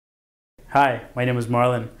Hi, my name is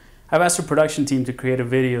Marlon. I've asked our production team to create a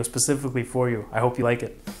video specifically for you. I hope you like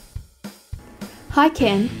it. Hi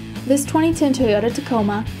Ken, this 2010 Toyota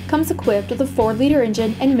Tacoma comes equipped with a 4-liter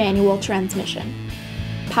engine and manual transmission,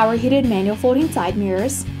 power-heated manual folding side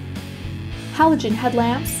mirrors, halogen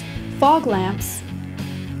headlamps, fog lamps,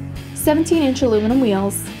 17-inch aluminum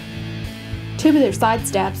wheels, tubular side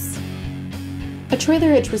steps, a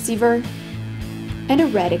trailer hitch receiver, and a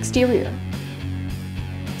red exterior.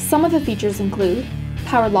 Some of the features include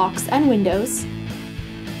power locks and windows,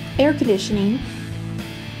 air conditioning,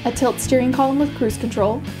 a tilt steering column with cruise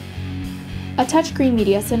control, a touchscreen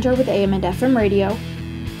media center with AM and FM radio,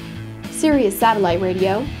 Sirius satellite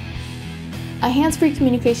radio, a hands-free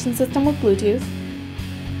communication system with Bluetooth,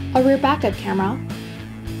 a rear backup camera,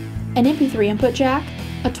 an MP3 input jack,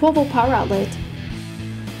 a 12-volt power outlet,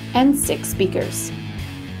 and 6 speakers.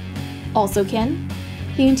 Also Ken,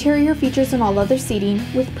 the interior features an all-leather seating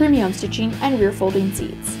with premium stitching and rear folding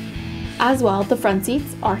seats. As well, the front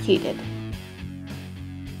seats are heated.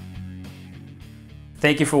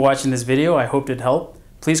 Thank you for watching this video. I hope it helped.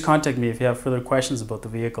 Please contact me if you have further questions about the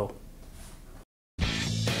vehicle.